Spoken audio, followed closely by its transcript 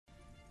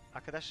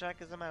Arkadaşlar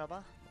herkese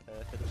merhaba.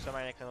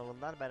 Fedupsamania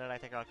kanalından ben Eray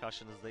tekrar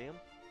karşınızdayım.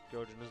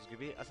 Gördüğünüz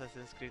gibi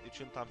Assassin's Creed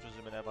 3'ün tam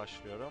çözümüne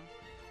başlıyorum.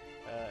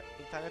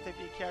 İnternette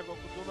bir iki yerde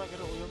okuduğuma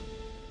göre oyun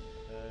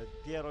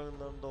diğer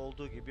oyunlarında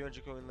olduğu gibi,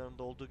 önceki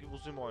oyunlarında olduğu gibi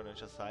uzun bir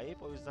oynanışa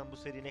sahip. O yüzden bu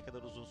seri ne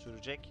kadar uzun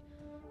sürecek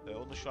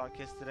onu şu an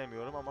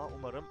kestiremiyorum ama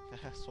umarım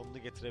sonunu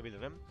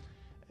getirebilirim.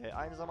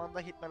 Aynı zamanda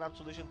Hitman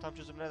Absolution tam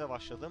çözümüne de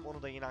başladım.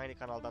 Onu da yine aynı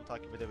kanaldan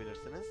takip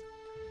edebilirsiniz.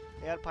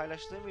 Eğer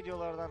paylaştığım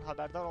videolardan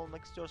haberdar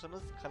olmak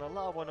istiyorsanız kanala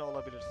abone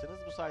olabilirsiniz.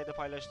 Bu sayede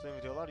paylaştığım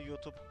videolar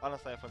YouTube ana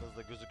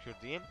sayfanızda gözükür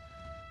diyeyim.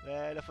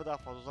 Ve lafı daha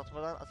fazla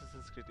uzatmadan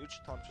Assassin's Creed 3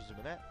 tam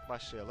çözümüne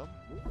başlayalım.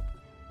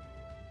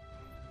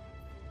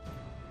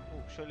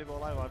 Şöyle bir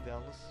olay vardı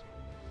yalnız.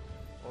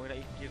 Oyuna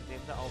ilk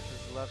girdiğimde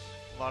altyazılar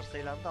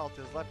varsayılan da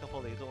altyazılar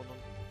kapalıydı. Onun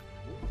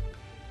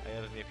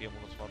ayarını yapayım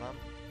unutmadan.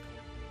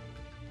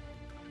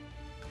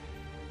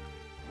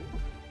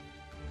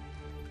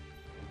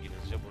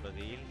 İngilizce burada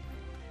değil.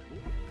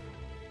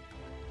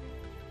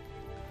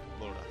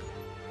 Burada.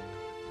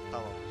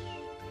 Tamamdır.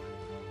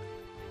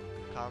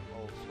 Kan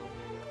olsun.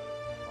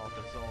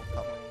 Altyazı on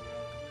tamam.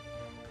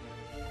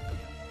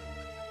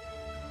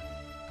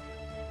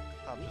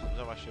 Tam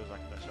çözümüze başlıyoruz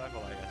arkadaşlar.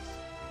 Kolay gelsin.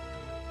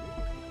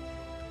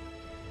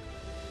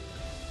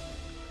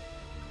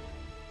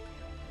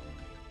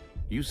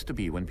 Used to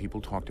be when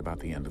people talked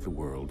about the end of the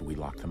world, we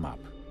locked them up.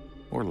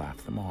 Or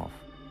laughed them off.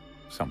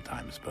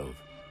 Sometimes both.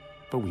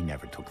 But we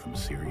never took them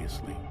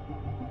seriously.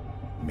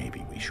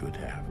 Maybe we should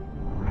have.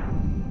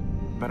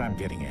 But I'm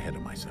getting ahead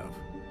of myself.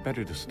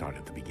 Better to start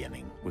at the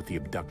beginning, with the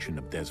abduction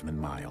of Desmond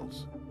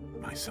Miles,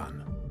 my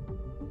son.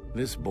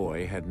 This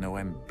boy had no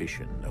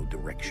ambition, no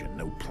direction,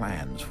 no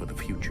plans for the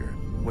future.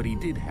 What he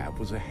did have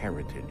was a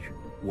heritage,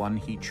 one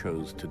he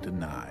chose to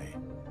deny.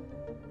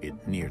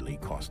 It nearly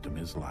cost him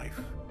his life.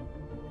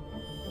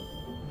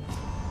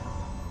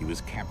 He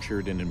was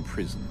captured and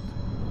imprisoned.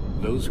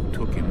 Those who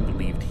took him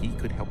believed he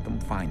could help them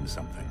find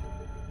something.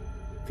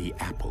 The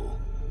apple.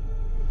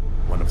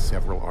 One of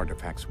several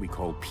artifacts we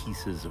call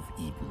pieces of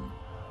Eden.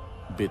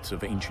 Bits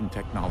of ancient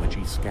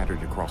technology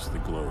scattered across the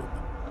globe.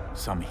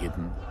 Some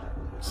hidden,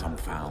 some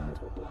found,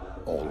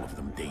 all of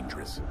them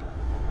dangerous.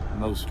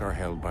 Most are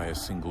held by a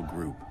single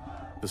group,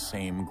 the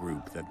same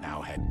group that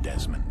now had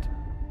Desmond.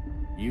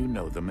 You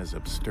know them as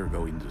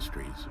Abstergo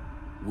Industries.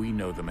 We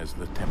know them as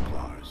the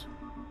Templars,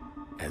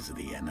 as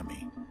the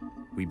enemy.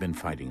 We've been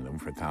fighting them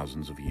for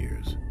thousands of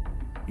years,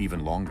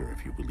 even longer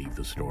if you believe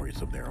the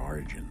stories of their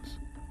origins.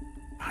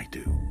 I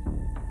do.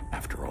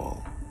 After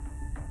all,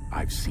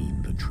 I've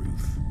seen the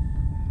truth.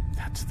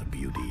 That's the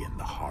beauty and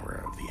the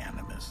horror of the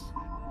Animus.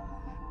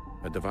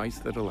 A device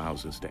that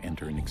allows us to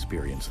enter and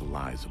experience the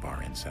lives of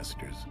our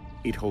ancestors.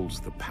 It holds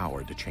the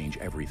power to change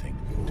everything,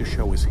 to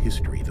show us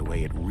history the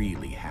way it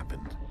really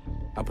happened.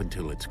 Up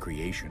until its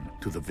creation,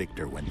 to the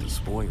victor went the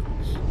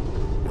spoils,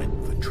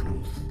 went the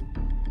truth.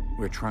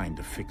 We're trying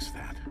to fix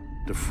that,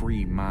 to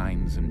free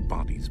minds and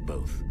bodies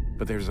both.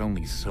 But there's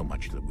only so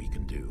much that we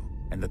can do,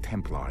 and the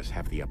Templars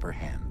have the upper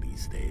hand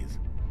these days.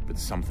 But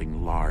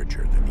something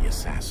larger than the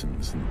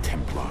Assassins and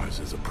Templars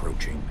is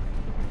approaching,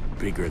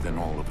 bigger than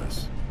all of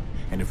us.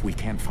 And if we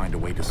can't find a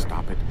way to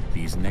stop it,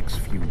 these next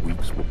few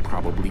weeks will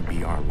probably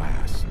be our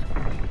last.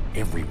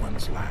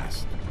 Everyone's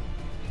last.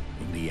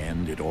 In the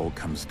end, it all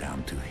comes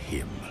down to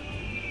him.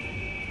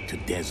 To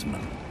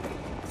Desmond.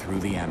 Through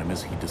the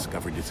Animus, he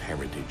discovered his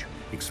heritage,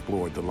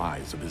 explored the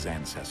lives of his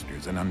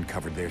ancestors, and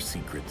uncovered their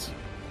secrets.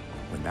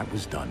 When that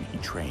was done, he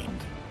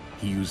trained.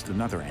 He used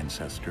another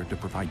ancestor to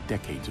provide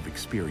decades of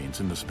experience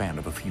in the span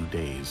of a few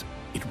days.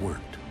 It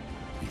worked.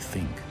 We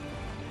think.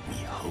 We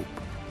hope.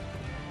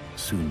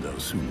 Soon, though,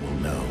 soon we'll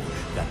know.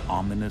 That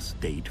ominous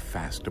date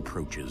fast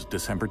approaches,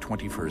 December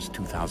 21st,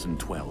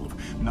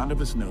 2012. None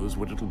of us knows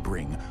what it'll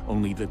bring,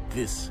 only that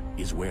this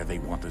is where they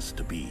want us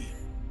to be,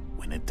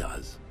 when it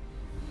does.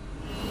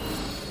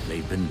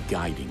 They've been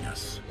guiding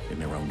us in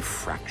their own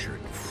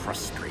fractured,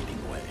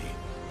 frustrating way.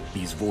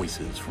 These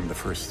voices from the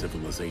first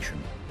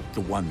civilization,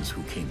 the ones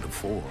who came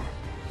before,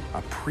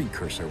 a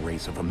precursor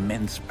race of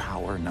immense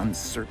power and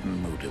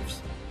uncertain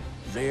motives.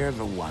 They're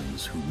the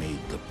ones who made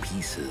the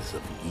pieces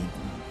of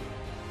Eden.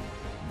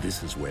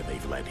 This is where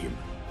they've led him,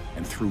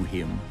 and through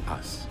him,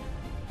 us.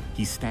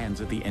 He stands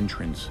at the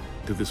entrance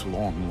to this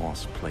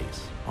long-lost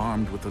place,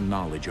 armed with the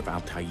knowledge of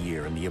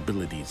Altair and the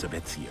abilities of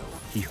Ezio.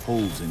 He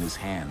holds in his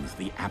hands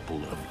the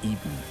apple of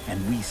Eden,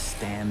 and we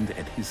stand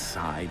at his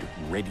side,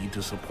 ready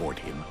to support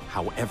him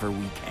however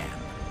we can.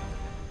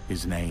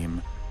 His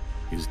name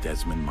is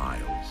Desmond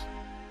Miles,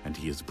 and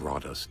he has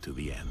brought us to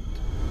the end.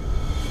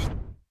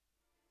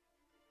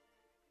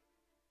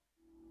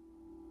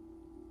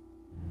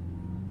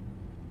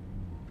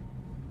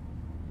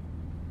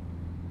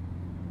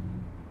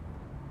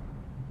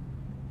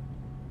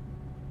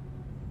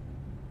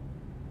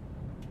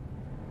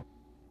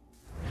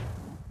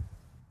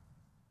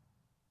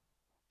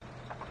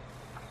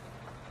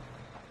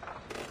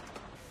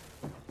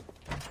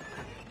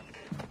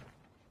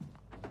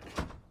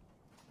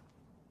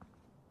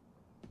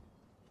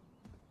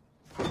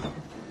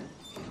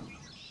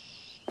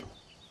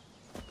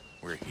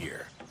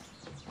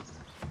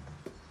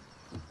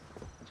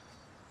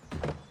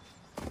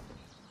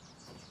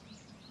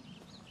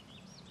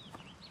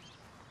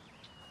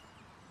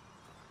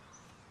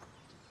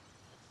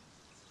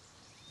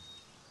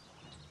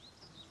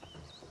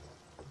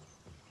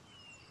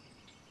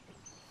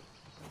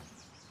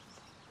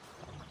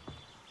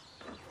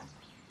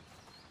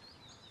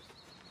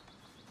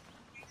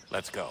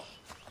 Let's go.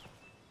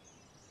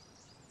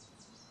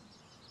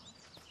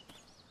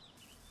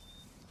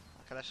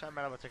 Arkadaşlar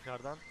merhaba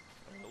tekrardan.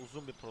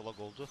 Uzun bir prolog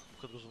oldu.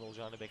 Bu kadar uzun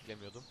olacağını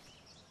beklemiyordum.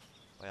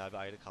 Bayağı bir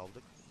ayrı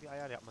kaldık. Bir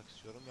ayar yapmak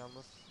istiyorum.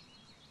 Yalnız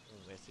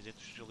VSC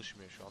tuşu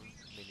çalışmıyor şu an.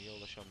 Menüye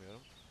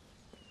ulaşamıyorum.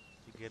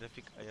 Bir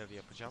grafik ayarı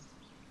yapacağım.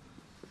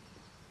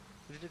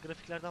 Önce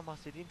grafiklerden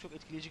bahsedeyim. Çok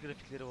etkileyici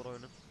grafikleri var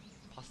oyunun.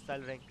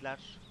 Pastel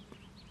renkler.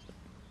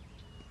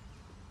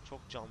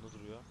 Çok canlı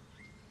duruyor.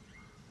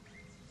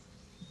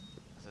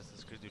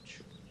 Assassin's Creed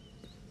 3.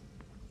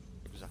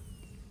 Güzel.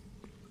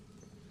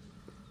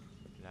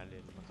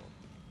 İlerleyelim bakalım.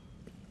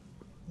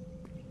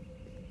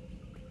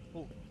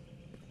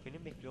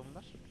 Benim bekliyor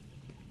bunlar.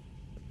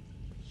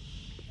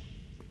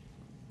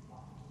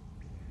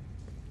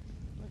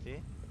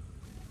 Hadi.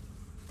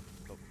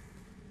 Hop.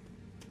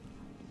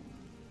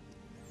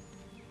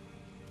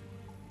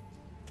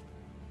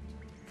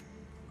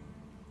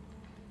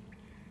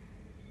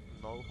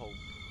 No hope.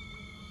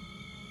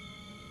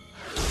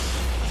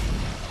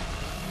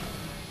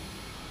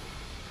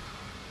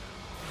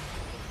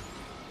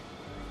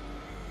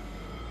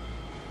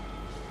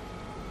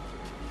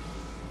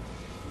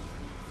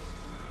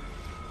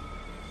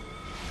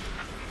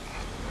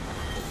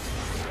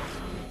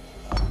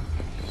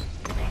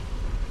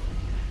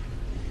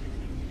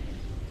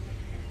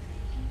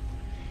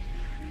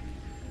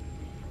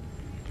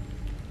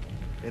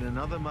 In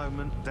another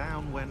moment,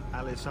 down went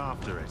Alice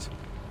after it,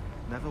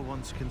 never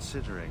once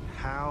considering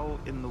how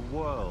in the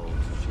world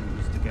she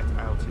was to get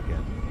out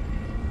again.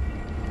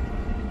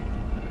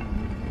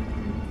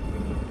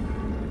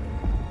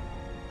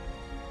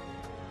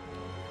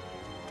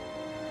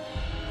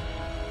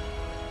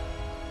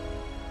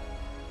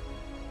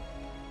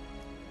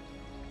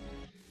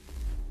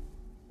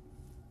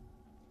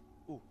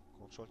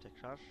 Kontrol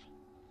tekrar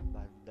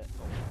bende.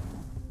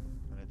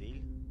 Öyle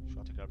değil. Şu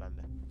an tekrar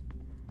bende.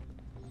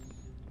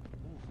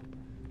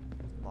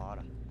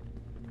 Mağara.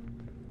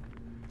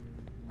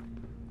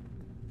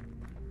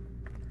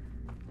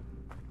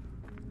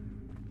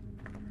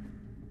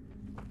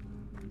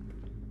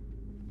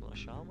 Bu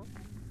aşağı mı?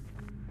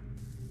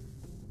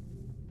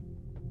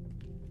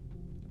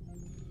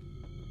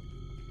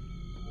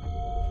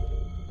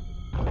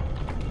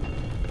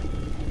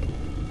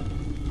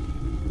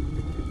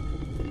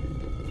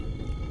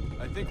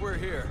 I think we're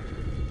here.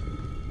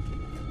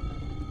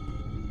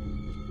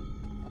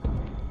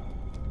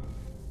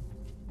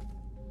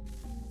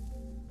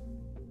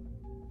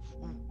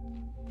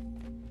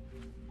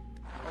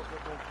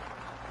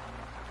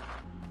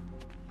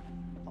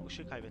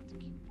 Işığı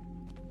kaybettik.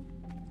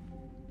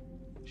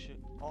 Işığı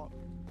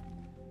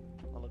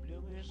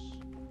alabiliyor muyuz?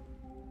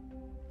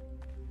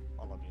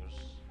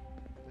 Alamıyoruz.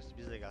 Neyse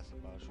biz de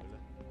gelsin bari şöyle.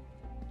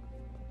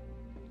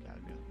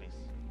 Gelmiyor. Neyse.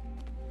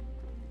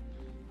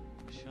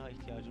 Işığa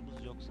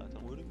ihtiyacımız yok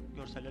zaten. Oyunun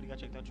görselleri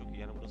gerçekten çok iyi.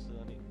 Yani burası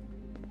hani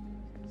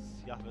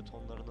siyah ve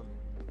tonlarının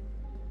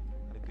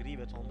hani gri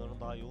ve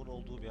tonlarının daha yoğun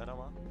olduğu bir yer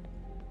ama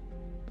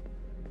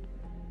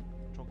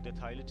çok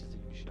detaylı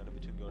çizilmiş yani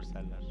bütün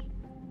görseller.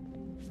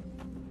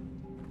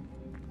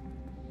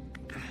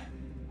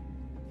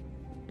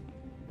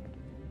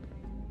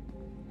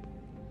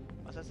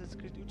 Assassin's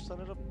Creed 3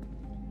 sanırım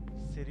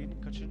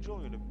serinin kaçıncı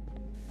oyunu?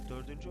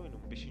 4. oyunu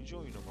mu? 5.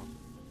 oyunu mu?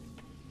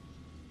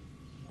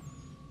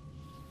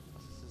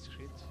 Assassin's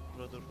Creed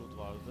Brotherhood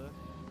vardı.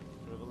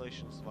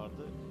 Revelations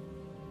vardı.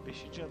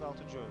 5. ya da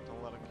 6. oyun tam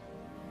olarak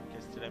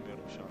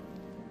kestiremiyorum şu an.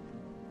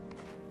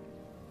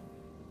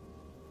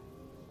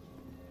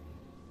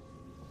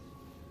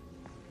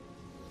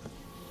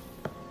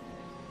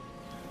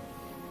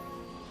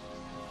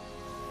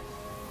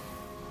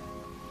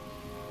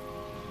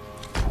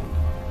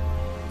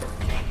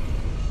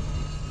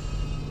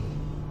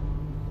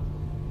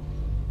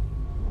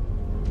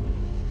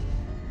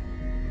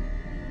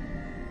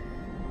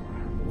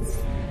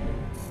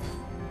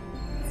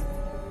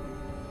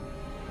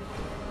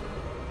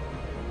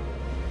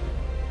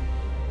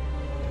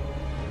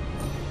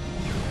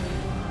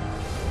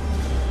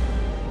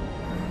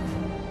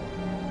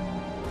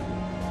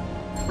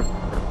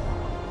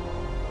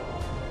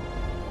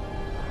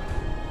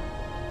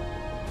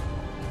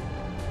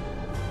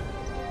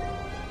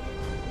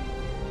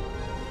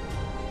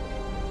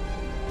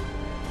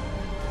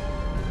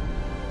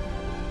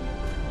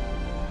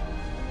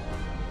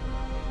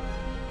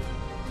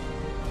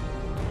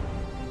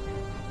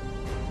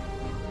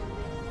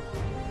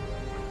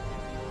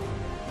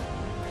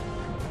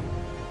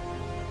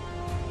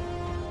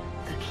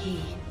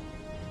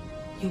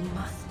 You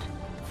must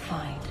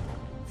find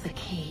the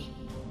key.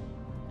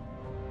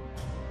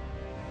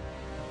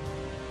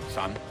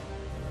 Son?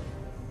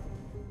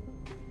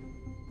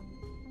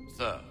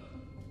 Sir.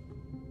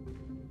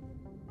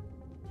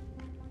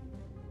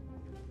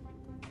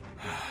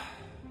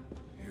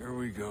 Here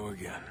we go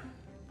again.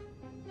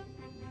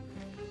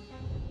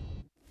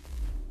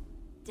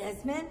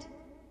 Desmond?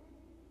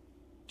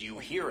 Do you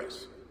hear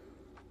us?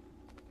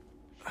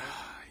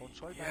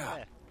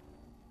 Yeah.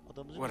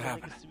 What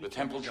happened? The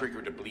temple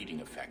triggered a bleeding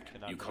effect.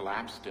 You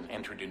collapsed and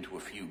entered into a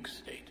fugue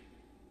state.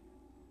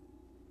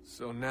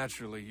 So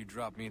naturally, you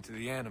dropped me into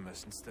the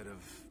Animus instead of,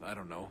 I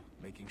don't know,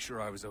 making sure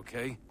I was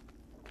okay?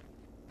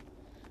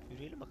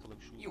 Yürüyelim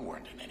bakalım şu. You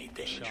weren't in any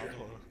danger. aşağı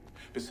doğru.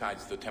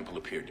 Besides, the temple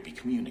appeared to be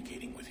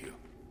communicating with you,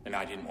 and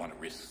I didn't want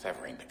to risk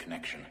severing the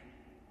connection.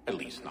 At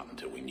least not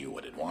until we knew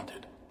what it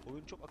wanted.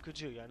 Oyun çok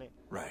akıcı yani.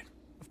 Right.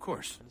 Of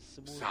course. Hani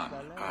smooth Son,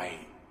 derler ya,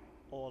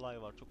 o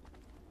olay var çok.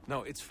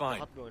 No, it's fine.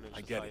 Rahat bir I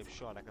oynanışa get sahip it.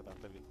 şu ana kadar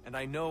tabii.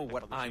 And I know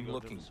what fazla şey I'm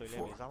looking gördüğümü for,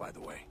 söyleyemeyiz ama. by the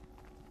way.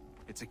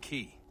 It's a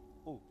key.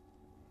 Ooh.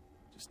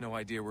 Just no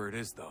idea where it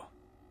is, though.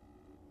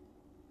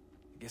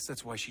 I guess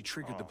that's why she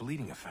triggered the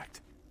bleeding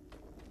effect.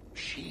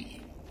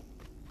 She?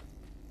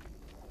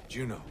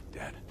 Juno,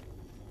 Dad.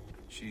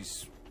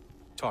 She's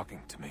talking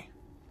to me.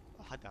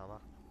 Hadi ama.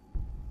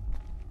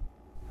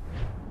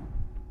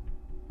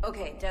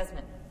 Okay,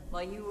 Desmond.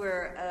 While you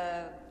were,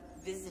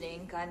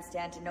 visiting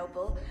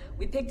Constantinople,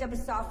 we picked up a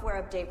software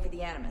update for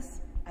the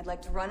Animus. I'd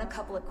like to run a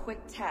couple of quick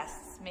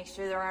tests, make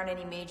sure there aren't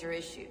any major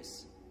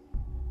issues.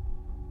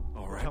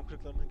 All right. Tam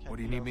kırıklarının What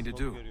do you need me to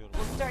yansımalarını do? görüyorum.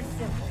 We'll start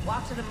simple.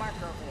 Walk to the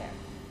marker over there.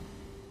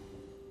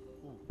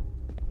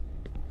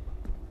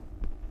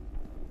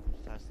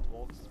 Fast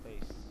walk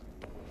space.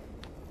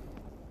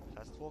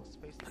 Fast walk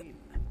space değil.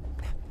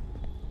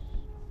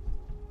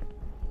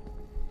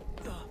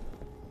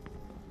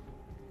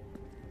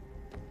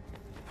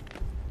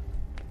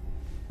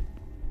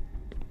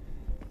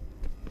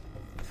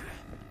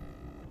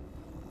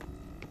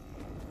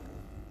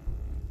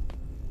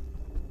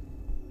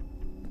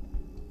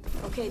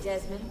 Okay,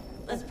 Desmond.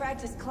 Let's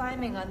practice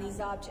climbing on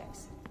these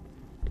objects.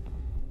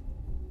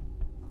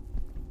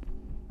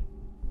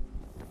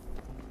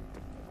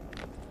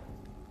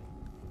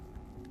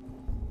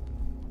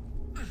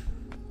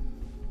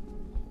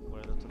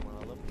 Buraya da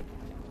tırmanalım.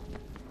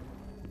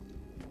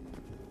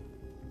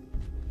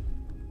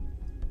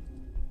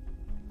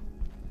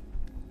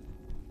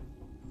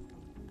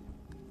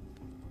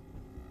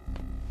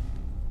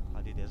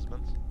 Hadi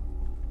Desmond.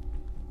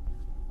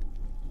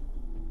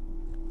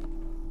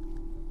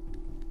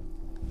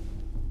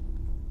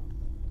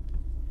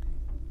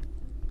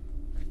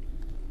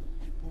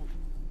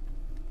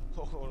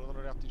 Oradan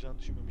oraya atlayacağını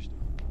düşünmemiştim.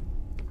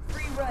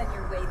 Free run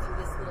your way through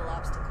this little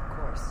obstacle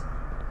course.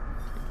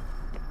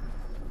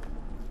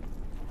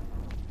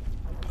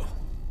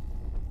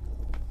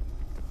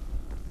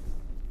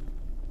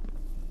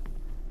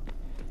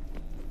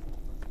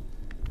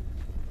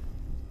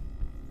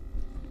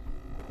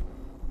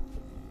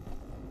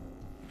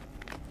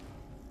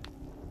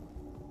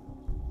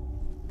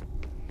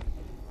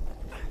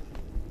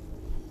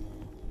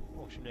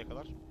 Oh, şimdiye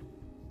kadar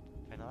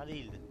fena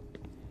değildi.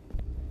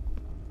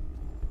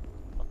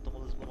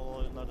 Atlamalı zıplamalı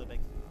oyunlarda ben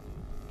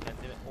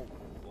kendime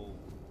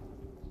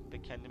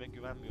pek kendime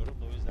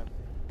güvenmiyorum da o yüzden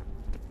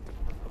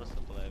burası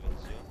da kolaya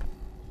benziyor.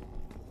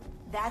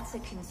 That's a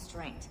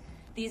constraint.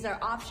 These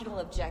are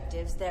optional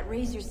objectives that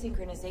raise your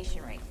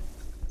synchronization rate.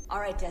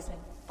 All right,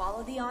 Desmond.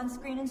 Follow the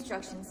on-screen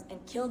instructions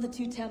and kill the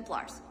two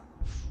Templars.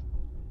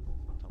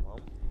 Tamam.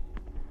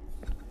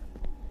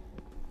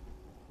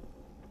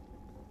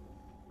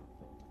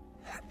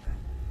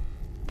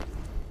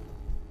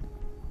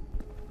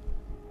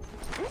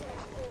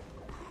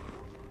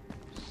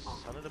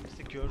 Sanırım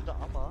bizi gördü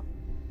ama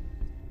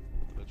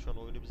evet, şu an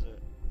oyunu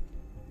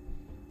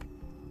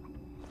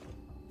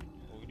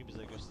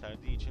bize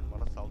gösterdiği için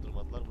bana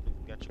saldırmadılar.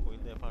 Bunu gerçek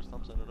oyunda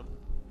yaparsam sanırım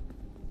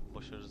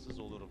başarısız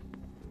olurum.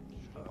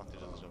 Şuraya mı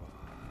atlayacağız acaba?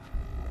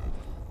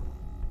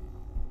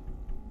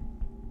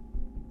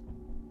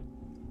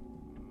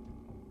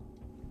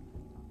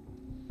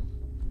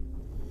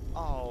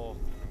 Au.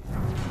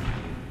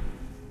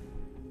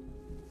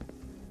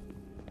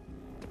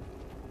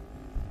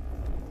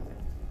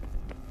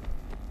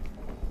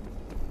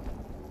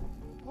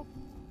 Hop.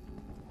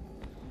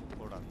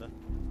 Buradan da.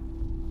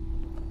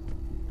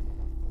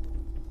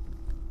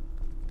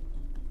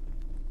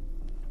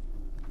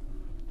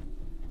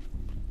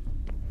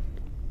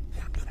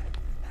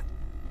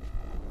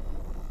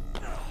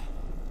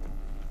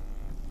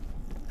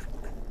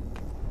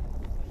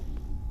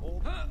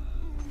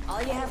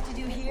 All you have to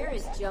do here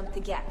is jump the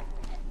gap.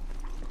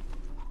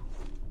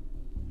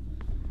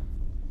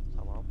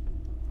 Tamam.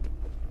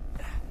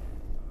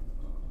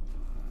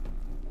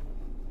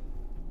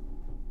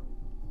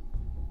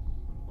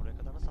 Oraya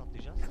kadar nasıl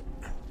atlayacağız?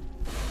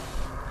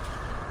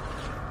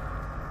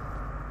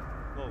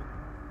 Wow.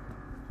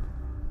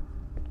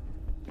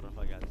 Bu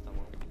tarafa geldi,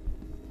 tamam.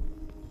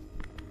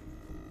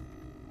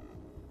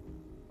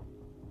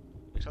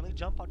 Ekrandaki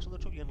cam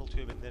parçaları çok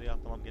yanıltıyor beni nereye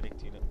atlamam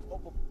gerektiğini.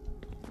 Hop hop.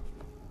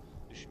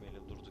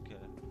 Düşmeyelim durduk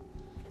yere.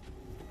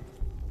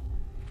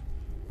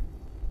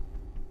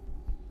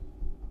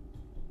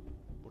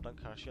 Buradan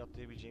karşıya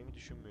atlayabileceğimi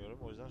düşünmüyorum.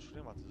 O yüzden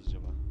şuraya mı atlayacağız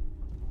acaba?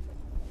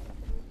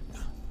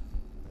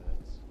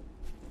 Evet.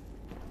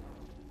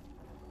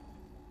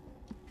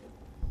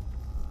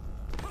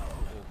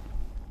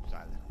 Oh,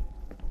 güzeldi.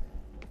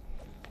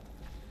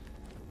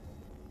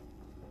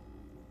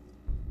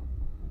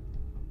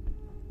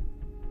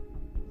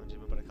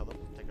 Önce bir bırakalım.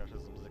 Tekrar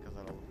hızımızı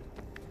kazanalım.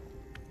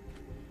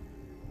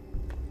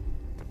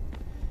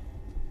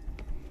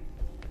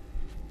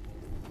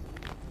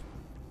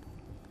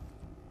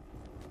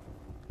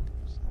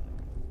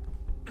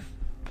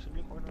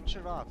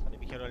 için rahat.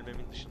 Hani bir kere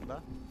ölmemin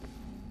dışında.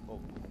 O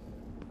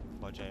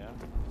bacaya.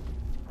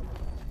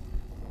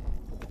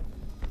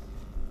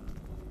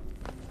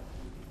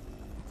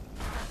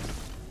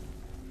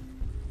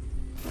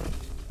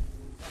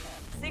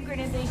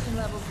 Synchronization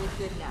levels look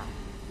good now.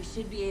 We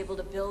should be able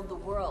to build the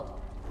world.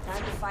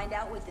 Time to find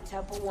out what the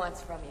temple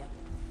wants from you.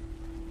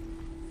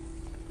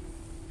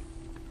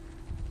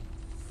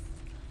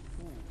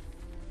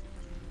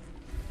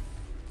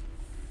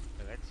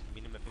 Evet,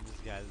 mini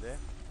map'imiz geldi.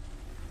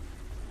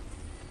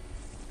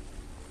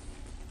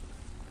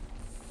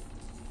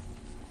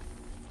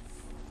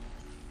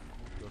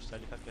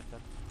 Görsellik hakikaten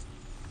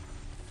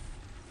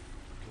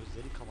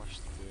gözleri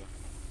kamaştırıyor.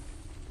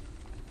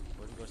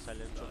 Böyle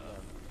görsellerim çok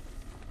beğendim.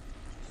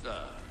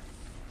 Sir,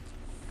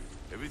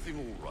 everything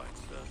all right,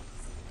 sir?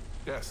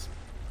 Yes,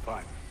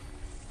 fine.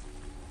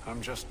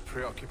 I'm just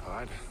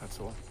preoccupied, that's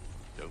all.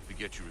 Don't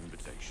forget your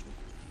invitation.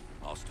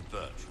 Master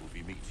Birch will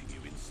be meeting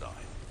you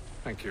inside.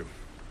 Thank you.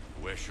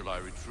 Where shall I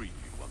retrieve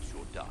you once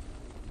you're done?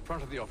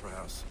 Front of the Opera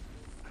House.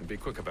 And be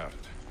quick about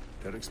it.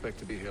 Don't expect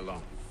to be here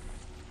long.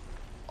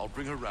 I'll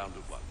bring her round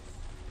at once.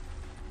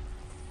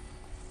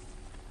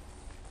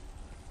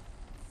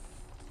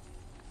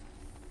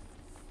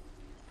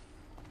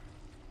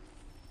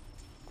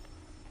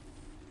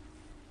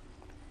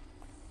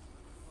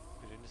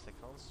 Birinci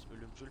sekans,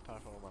 ölümcül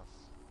performans.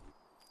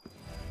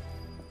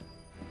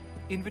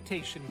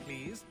 Invitation,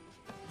 please.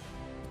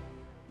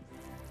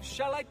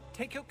 Shall I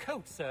take your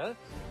coat, sir?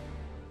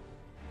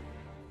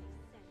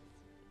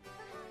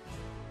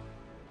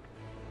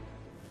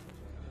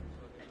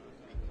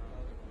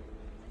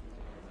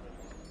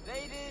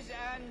 Ladies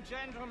and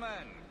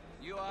gentlemen,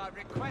 you are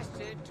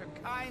requested to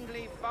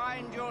kindly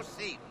find your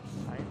seats.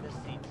 Find a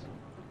seat.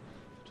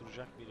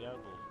 Oturacak bir yer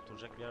bul.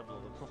 Oturacak bir yer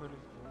bulalım.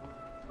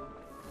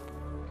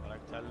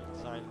 Karakter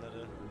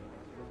dizaynları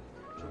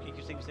çok iyi,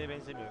 kimseye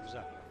benzemiyor.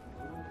 Güzel.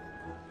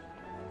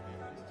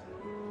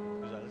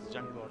 Güzel,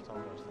 sıcak bir ortam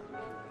var sanki.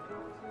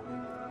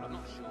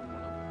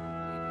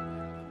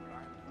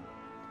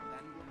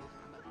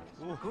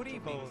 Good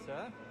evening,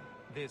 sir.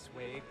 This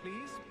way,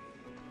 please.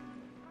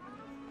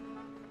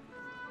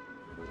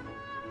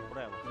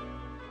 Buraya bak.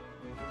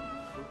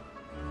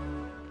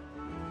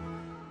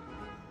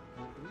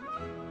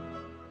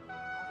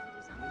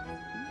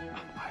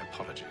 My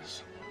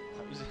apologies.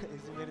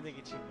 İzin verin de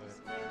geçeyim böyle.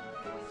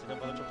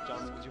 Sinemada çok can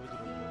sıkıcı bir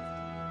durum bu.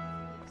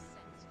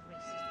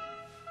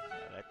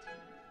 Evet.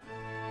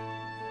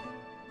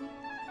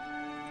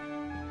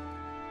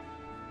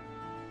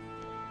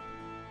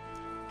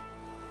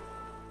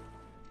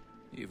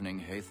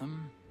 Evening,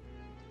 Haytham.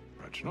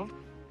 Reginald?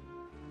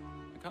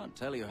 I can't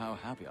tell you how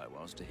happy I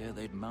was to hear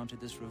they'd mounted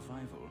this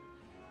revival.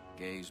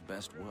 Gay's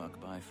best work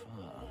by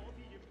far.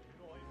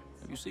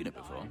 Have you seen it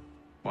before?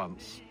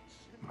 Once.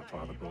 My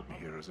father brought me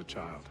here as a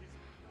child.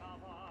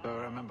 Though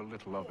I remember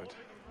little of it.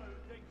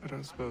 I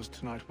don't suppose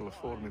tonight will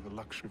afford me the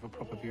luxury of a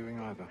proper viewing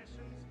either.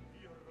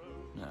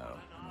 No,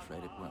 I'm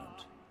afraid it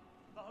won't.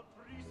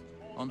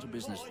 On to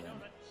business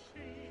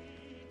then.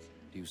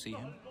 Do you see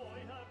him?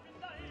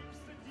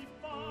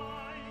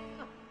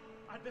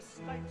 And the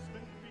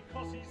statesman,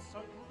 because he's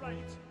so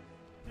great,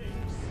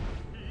 thinks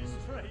his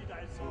trade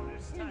as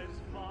honest as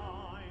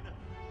mine.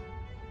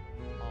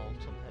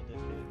 Altın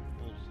hedefi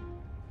bul.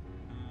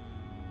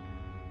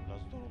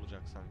 Biraz zor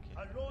olacak sanki.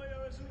 A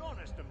lawyer is an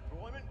honest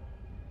employment,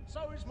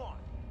 so is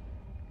mine.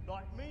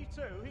 Like me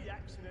too, he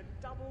acts in a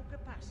double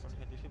capacity,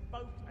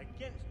 both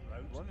against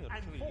roads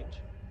and for.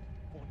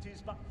 For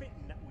 'tis but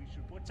fitting that we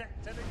should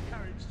protect and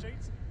encourage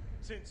cheats,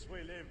 since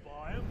we live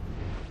by them.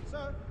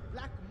 Sir,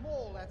 Black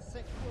Mall had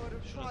set word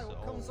of trial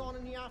Şurası, comes on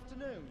in the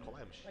afternoon.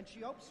 Kolaymış. And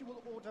she hopes you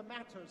will order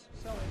matters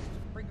so as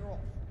to bring her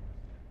off.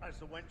 As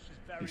the wench is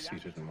very He's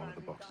seated in one of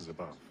the boxes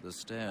above. The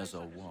stairs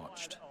are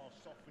watched.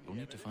 You'll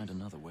need to find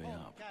another way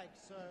up. Gag,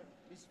 sir,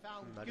 is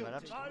found Merdivenler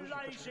guilty.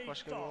 tutulmuş, yukarı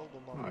başka bir yol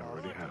bulmam I lazım.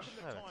 already have.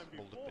 Evet,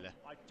 bulduk bile.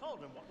 I told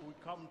him what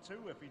would come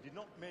to if he did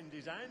not mend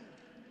his hand.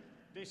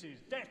 This is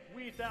death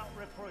without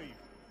reprieve.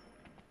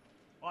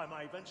 I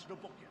may venture to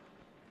book you.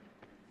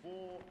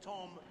 For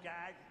Tom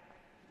Gag,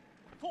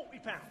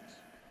 £40.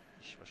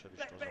 İş başa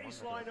düştü o Let zaman. Betty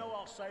Sly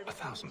know I'll save her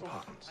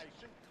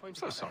 £1,000. I'm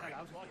so sorry.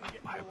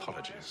 My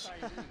apologies.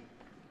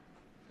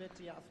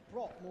 Betty hath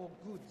brought more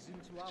goods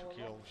into our Çok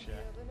iyi lot olmuş here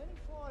ya. than any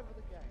five of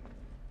the gang.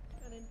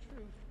 And in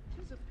truth,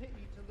 'tis a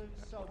pity to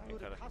lose so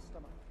good a Yukarı.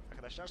 customer.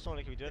 Arkadaşlar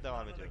sonraki videoya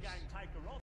devam ediyoruz.